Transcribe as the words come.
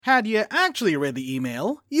Had you actually read the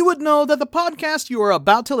email, you would know that the podcast you are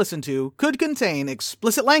about to listen to could contain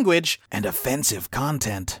explicit language and offensive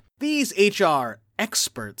content. These HR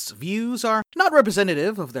experts' views are not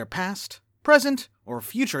representative of their past, present, or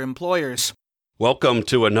future employers. Welcome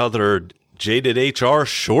to another Jaded HR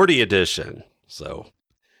Shorty edition.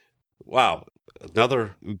 Wow,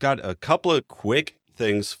 we've got a couple of quick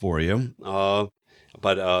things for you.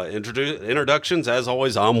 Introductions, as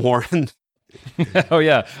always, I'm Warren. Oh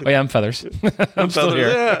yeah, I'm Feathers. I'm still here.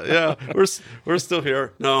 Yeah, we're still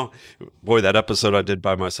here. No, boy, that episode I did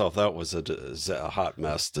by myself, that was a hot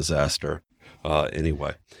mess, disaster.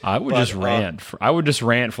 Anyway, I would just rant for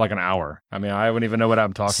like an hour. I mean, I wouldn't even know what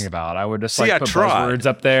I'm talking about. I would just put buzzwords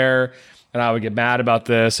up there, and I would get mad about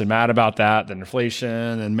this and mad about that, the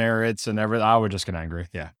inflation and merits and everything. I would just get angry.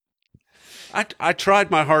 Yeah. I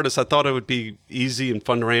tried my hardest. I thought it would be easy and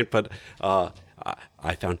fun to rant, but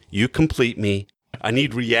I found you complete me. I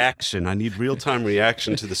need reaction. I need real-time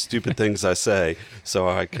reaction to the stupid things I say, so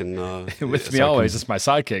I can. With me always, it's my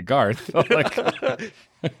sidekick, Garth.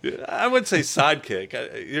 I would say sidekick.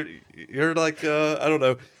 You're like I don't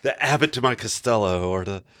know, the Abbott to my Costello, or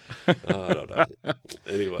the I don't know.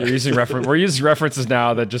 Anyway, we're using references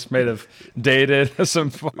now that just may have dated some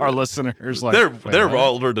of our listeners. Like they're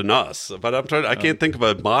older than us, but I can't think of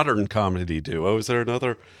a modern comedy duo. Is there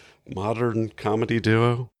another modern comedy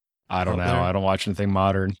duo? I don't know. I don't watch anything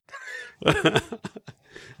modern.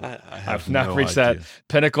 I've now reached that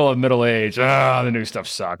pinnacle of middle age. The new stuff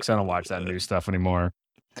sucks. I don't watch that new stuff anymore.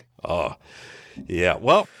 Oh, yeah.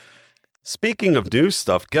 Well, speaking of new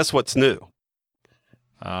stuff, guess what's new?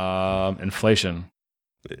 Inflation.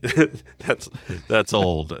 That's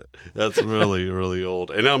old. That's really, really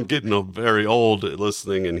old. And I'm getting very old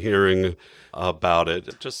listening and hearing about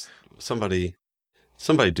it. Just somebody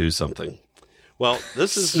do something. Well,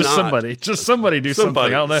 this is just somebody do something. I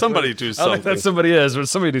don't know. Somebody do something. I don't think that somebody is, but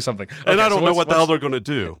somebody do something. Okay, and I don't know what the hell they're going to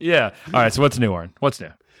do. Yeah. All right. So what's new, Warren? What's new?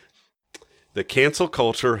 The cancel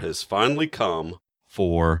culture has finally come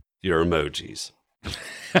for your emojis.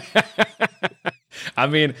 I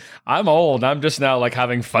mean, I'm old. I'm just now like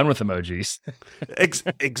having fun with emojis.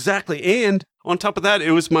 Exactly. And on top of that,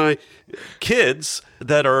 it was my kids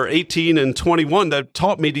that are 18 and 21 that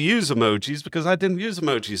taught me to use emojis because I didn't use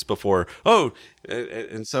emojis before. Oh,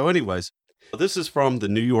 and so anyways, this is from the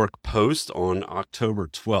New York Post on October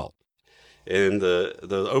 12th. And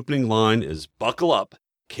the opening line is, "Buckle up.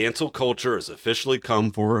 Cancel culture has officially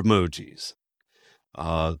come for emojis."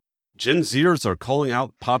 Gen Zers are calling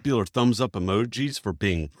out popular thumbs up emojis for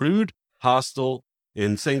being rude, hostile,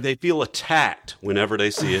 and saying they feel attacked whenever they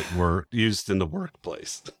see it used in the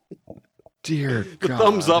workplace. Dear God.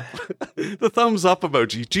 The thumbs up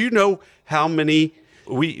emoji. Do you know how many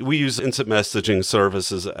we use instant messaging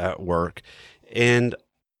services at work, and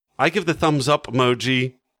I give the thumbs up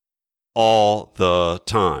emoji all the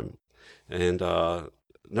time, and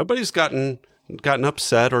nobody's gotten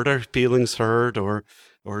upset or their feelings hurt or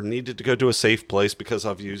needed to go to a safe place because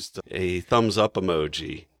I've used a thumbs up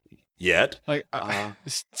emoji yet. Like,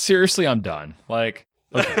 seriously, I'm done. Like,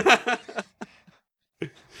 okay.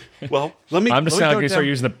 Well, I'm just gonna start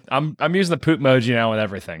using I'm using the poop emoji now with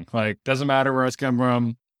everything. Like, doesn't matter where it's come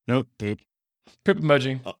from. Nope, poop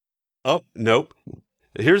emoji. Oh, nope.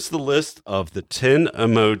 Here's the list of the 10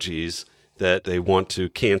 emojis that they want to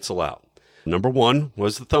cancel out. Number 1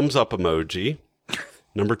 was the thumbs up emoji.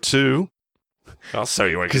 Number 2. I'll show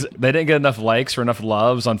you because they didn't get enough likes or enough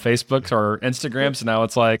loves on Facebook or Instagram, so now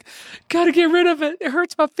it's like, gotta get rid of it. It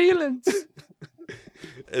hurts my feelings.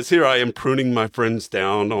 As here I am pruning my friends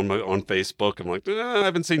down on Facebook. I'm like, I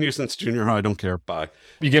haven't seen you since junior high. I don't care. Bye.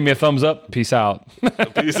 You give me a thumbs up. Peace out.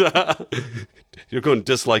 Peace out. You're going to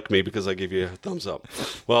dislike me because I gave you a thumbs up.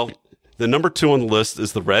 Well, the number 2 on the list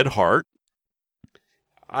is the red heart.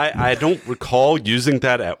 I don't recall using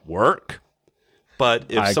that at work. But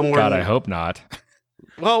if God, I hope not.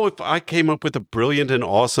 Well, if I came up with a brilliant and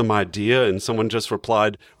awesome idea and someone just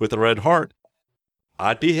replied with a red heart,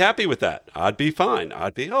 I'd be happy with that. I'd be fine.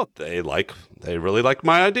 I'd be, they really like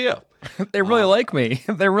my idea. They really like me.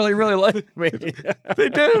 They really, really like me. They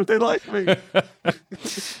do. They like me.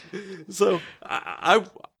 So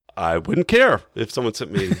I wouldn't care if someone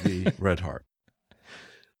sent me the red heart.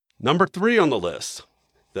 Number 3 on the list,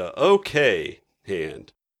 the okay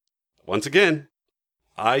hand. Once again,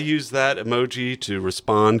 I use that emoji to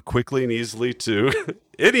respond quickly and easily to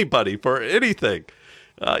anybody for anything.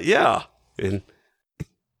 Yeah. And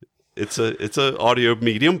it's a audio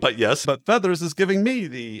medium, but yes, but Feathers is giving me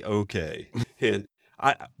the okay. And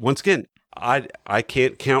once again, I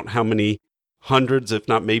can't count how many hundreds, if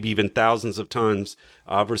not maybe even thousands of times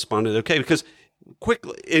I've responded okay, because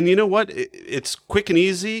quickly. And you know what? It's quick and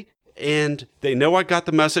easy, and they know I got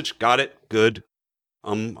the message. Got it. Good.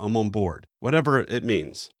 I'm on board. Whatever it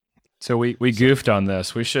means. So we goofed on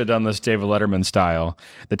this. We should have done this David Letterman style.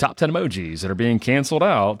 The top 10 emojis that are being canceled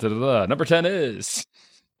out. Da-da-da. Number 10 is...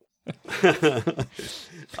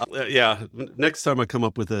 Yeah. Next time I come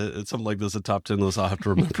up with something like this, a top 10 list, I'll have to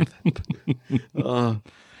remember that.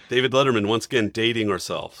 David Letterman, once again, dating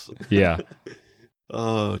ourselves. Yeah.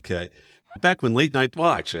 Okay. Back when late night,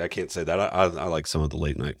 well, actually, I can't say that. I like some of the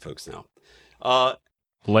late night folks now.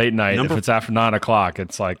 Late night, if it's after 9 o'clock,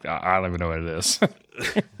 it's like, I don't even know what it is.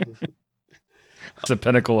 It's the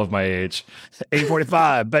pinnacle of my age.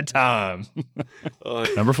 8:45, bedtime.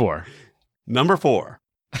 Number 4.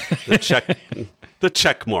 The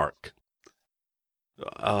check mark.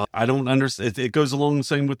 I don't understand. It goes along the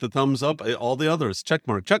same with the thumbs up. All the others, check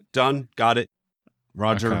mark, check, done, got it.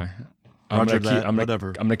 Roger. Okay. Whatever.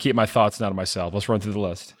 I'm going to keep my thoughts not to myself. Let's run through the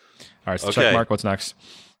list. All right, so check mark, what's next?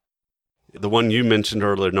 The one you mentioned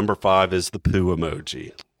earlier, number 5, is the poo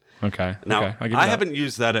emoji. Okay. Now, okay, I haven't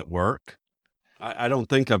used that at work. I don't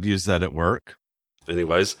think I've used that at work.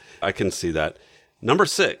 Anyways, I can see that. Number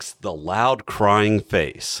 6, the loud crying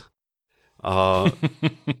face. I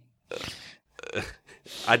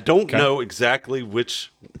don't know exactly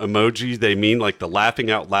which emoji they mean, like the laughing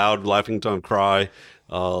out loud, laughing don't cry,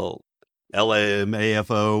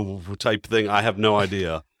 LMAFO type thing. I have no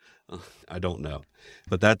idea. I don't know.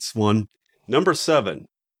 But that's one. Number 7,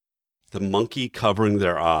 the monkey covering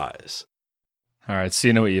their eyes. All right,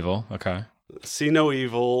 see no evil. Okay. See no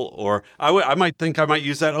evil, or I might think I might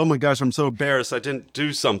use that. Oh my gosh, I'm so embarrassed. I didn't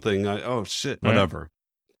do something. Oh shit, whatever.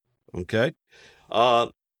 Right. Okay.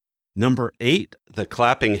 Number 8, the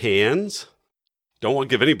clapping hands. Don't want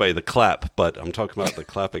to give anybody the clap, but I'm talking about the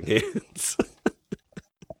clapping hands.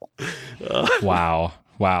 Wow,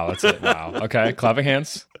 that's it. Wow. Okay, clapping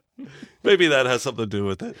hands. Maybe that has something to do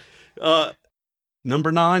with it.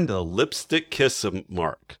 Number 9, the lipstick kiss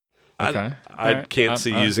mark. Okay. I can't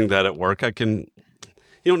see using that at work. You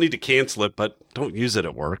don't need to cancel it, but don't use it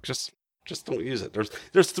at work. Just don't use it.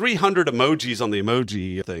 There's 300 emojis on the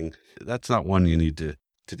emoji thing. That's not one you need to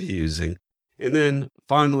be using. And then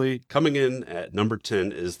finally, coming in at number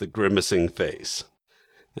 10 is the grimacing face.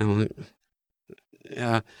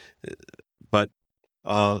 Yeah, but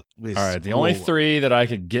all right. The only 3 that I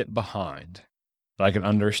could get behind, that I can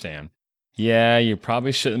understand. Yeah, you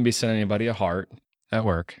probably shouldn't be sending anybody a heart at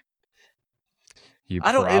work.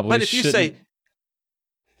 But if you say,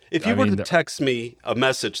 if you were to text me a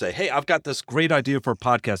message, say, hey, I've got this great idea for a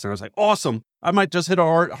podcast, and I was like, awesome, I might just hit a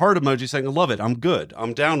heart emoji saying, I love it, I'm good,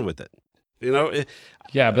 I'm down with it. You know?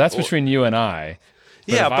 Yeah, but that's between you and I.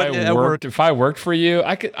 But if I worked for you,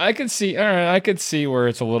 I could see. All right, I could see where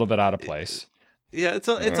it's a little bit out of place. Yeah, it's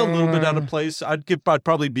a little bit out of place. I'd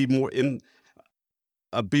probably be more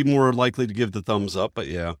likely to give the thumbs up, but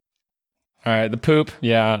yeah. All right, the poop.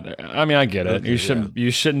 Yeah, I mean, I get it. Okay, you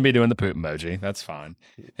shouldn't be doing the poop emoji. That's fine.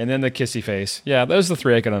 And then the kissy face. Yeah, those are the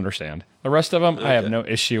 3 I can understand. The rest of them, I have no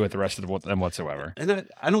issue with the rest of them whatsoever. And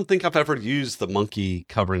I don't think I've ever used the monkey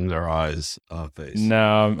covering their eyes face.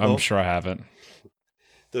 No, I'm sure I haven't.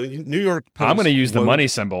 The New York Post. I'm going to use the money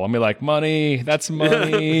symbol. I'm be like, money. That's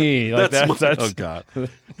money. Like that's oh God.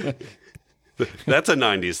 That's a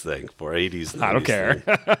 90s thing for 80s. 90s I don't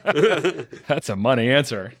care. That's a money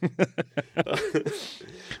answer.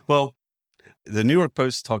 Well, the New York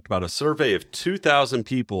Post talked about a survey of 2,000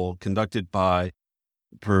 people conducted by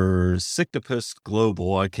Perspectus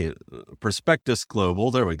Global. Perspectus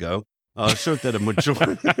Global. There we go. Showed that a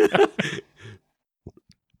majority.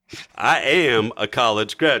 I am a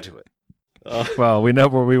college graduate. Well, we know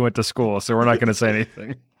where we went to school, so we're not going to say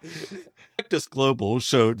anything. Perspectus Global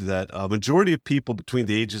showed that a majority of people between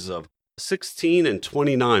the ages of 16 and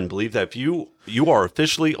 29 believe that you are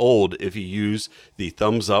officially old if you use the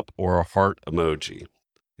thumbs up or a heart emoji.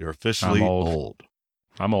 You're officially old.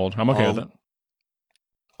 I'm old. I'm okay with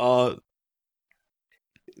it.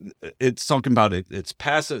 It's talking about it. It's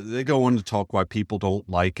passive. They go on to talk why people don't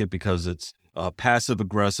like it because it's passive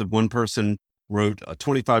aggressive. One person wrote, a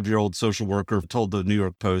 25-year-old social worker told the New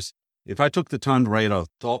York Post, if I took the time to write a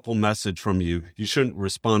thoughtful message from you, you shouldn't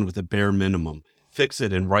respond with a bare minimum. Fix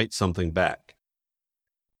it and write something back.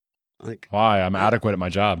 Like, why? I'm adequate at my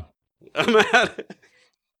job.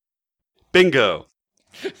 Bingo.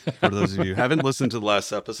 For those of you who haven't listened to the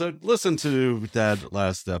last episode, listen to that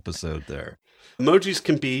last episode there. Emojis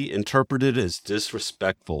can be interpreted as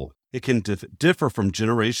disrespectful. It can differ from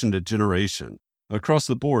generation to generation. Across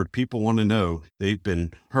the board, people want to know they've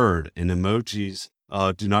been heard, and emojis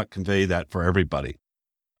do not convey that for everybody.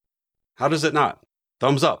 How does it not?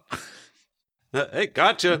 Thumbs up. Hey,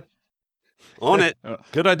 gotcha. On it.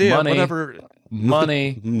 Good idea. Money. Whatever.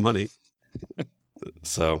 Money.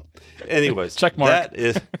 So, anyways, check mark. That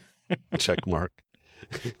is check mark.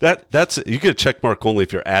 That's you get a check mark only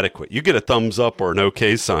if you're adequate. You get a thumbs up or an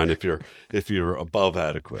okay sign if you're above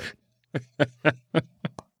adequate.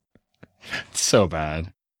 It's so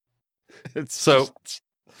bad. It's so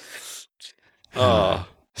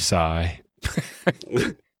sigh.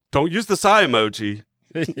 Don't use the sigh emoji.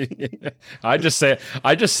 I just say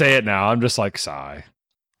it now. I'm just like sigh.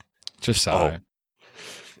 Just sigh. Oh.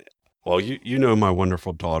 Well, you know my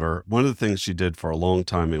wonderful daughter. One of the things she did for a long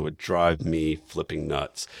time, it would drive me flipping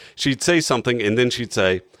nuts. She'd say something, and then she'd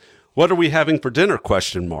say, "What are we having for dinner?" ?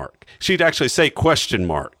 She'd actually say ?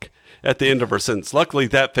 At the end of her sentence. Luckily,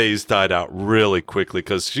 that phase died out really quickly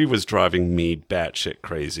because she was driving me batshit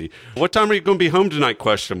crazy. "What time are you going to be home tonight ?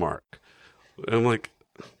 And I'm like,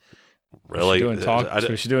 really?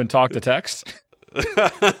 Was she doing talk to text?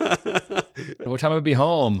 What time would be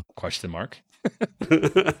home ?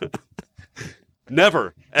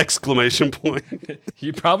 Never! !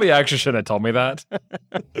 You probably actually should have told me that.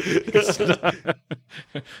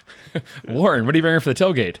 Warren, what are you bringing for the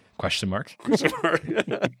tailgate ?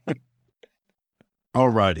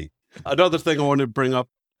 Alrighty. Another thing I wanted to bring up.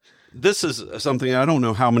 This is something, I don't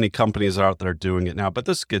know how many companies are out there doing it now, but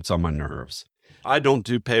this gets on my nerves. I don't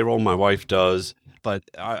do payroll. My wife does, but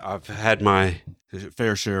I've had my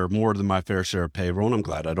fair share, more than my fair share of payroll, and I'm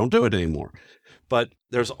glad I don't do it anymore. But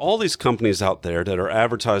there's all these companies out there that are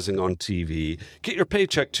advertising on TV. Get your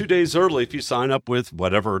paycheck 2 days early if you sign up with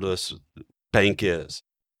whatever this bank is.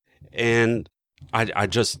 And I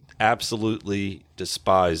just absolutely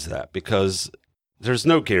despise that because there's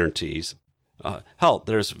no guarantees. Hell,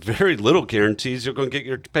 there's very little guarantees you're going to get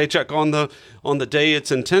your paycheck on the day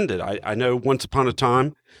it's intended. I know once upon a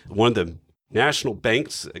time, one of the national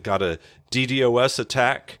banks got a DDoS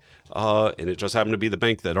attack. And it just happened to be the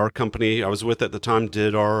bank that our company I was with at the time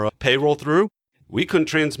did our payroll through. We couldn't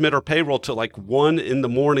transmit our payroll till like 1 a.m.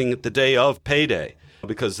 the day of payday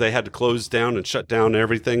because they had to close down and shut down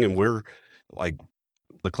everything. And we're like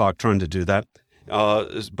the clock trying to do that.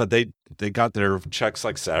 But they got their checks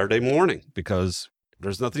like Saturday morning because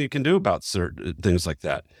there's nothing you can do about certain things like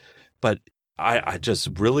that. But I just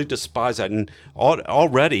really despise that. And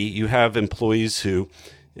already you have employees who,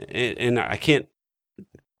 and I can't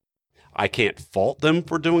fault them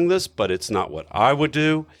for doing this, but it's not what I would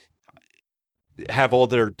do. Have all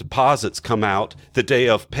their deposits come out the day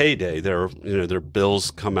of payday. Their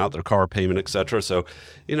bills come out, their car payment, etc. So,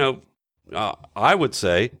 I would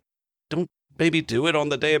say, don't maybe do it on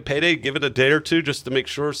the day of payday. Give it a day or two just to make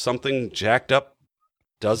sure something jacked up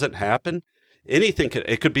doesn't happen. Anything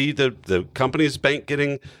it could be the company's bank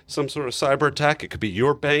getting some sort of cyber attack. It could be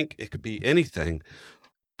your bank. It could be anything.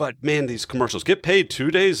 But man, these commercials get paid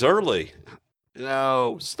 2 days early.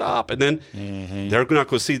 No, stop. And then they're not going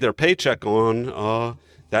to see their paycheck on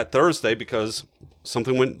that Thursday because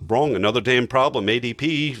something went wrong. Another damn problem.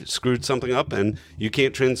 ADP screwed something up and you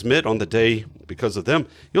can't transmit on the day because of them.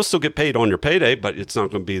 You'll still get paid on your payday, but it's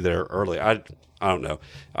not going to be there early. I don't know.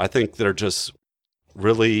 I think they're just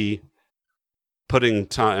really putting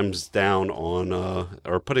times down on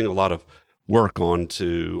or putting a lot of work on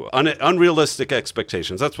to unrealistic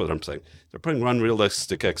expectations. That's what I'm saying. They're putting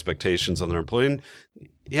unrealistic expectations on their employee. And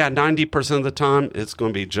yeah, 90% of the time it's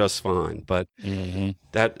going to be just fine. But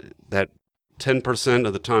that 10%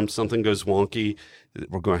 of the time something goes wonky,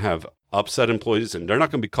 we're going to have upset employees, and they're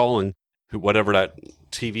not going to be calling whatever that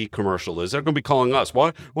TV commercial is. They're going to be calling us.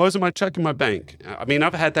 Why isn't my check in my bank? I mean,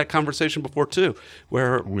 I've had that conversation before too,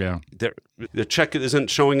 where the check isn't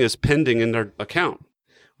showing as pending in their account.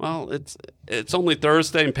 Well, it's only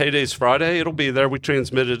Thursday and payday's Friday. It'll be there. We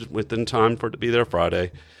transmitted within time for it to be there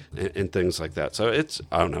Friday and things like that. So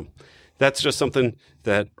I don't know. That's just something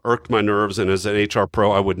that irked my nerves. And as an HR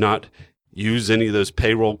pro, I would not use any of those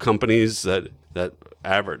payroll companies that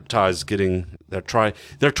advertise they're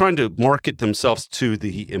trying to market themselves to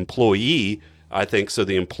the employee, I think, so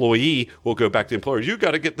the employee will go back to the employer. You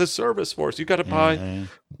got to get this service for us. You got to buy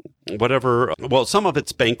whatever. Well, some of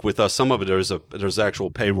it's bank with us. Some of it there's actual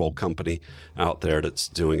payroll company out there that's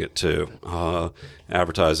doing it too,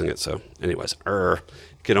 advertising it. So anyways,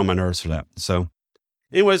 get on my nerves for that. So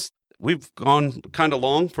anyways, we've gone kind of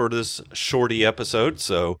long for this Shorty episode.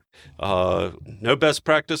 So no best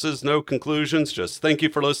practices, no conclusions. Just thank you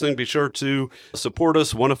for listening. Be sure to support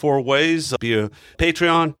us one of 4 ways. Be a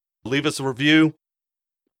Patreon, leave us a review,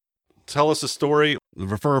 tell us a story,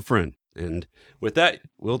 refer a friend. And with that,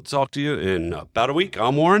 we'll talk to you in about a week.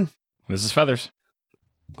 I'm Warren. This is Feathers.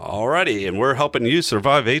 Alrighty, and we're helping you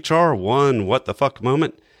survive HR one what the fuck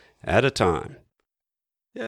moment at a time.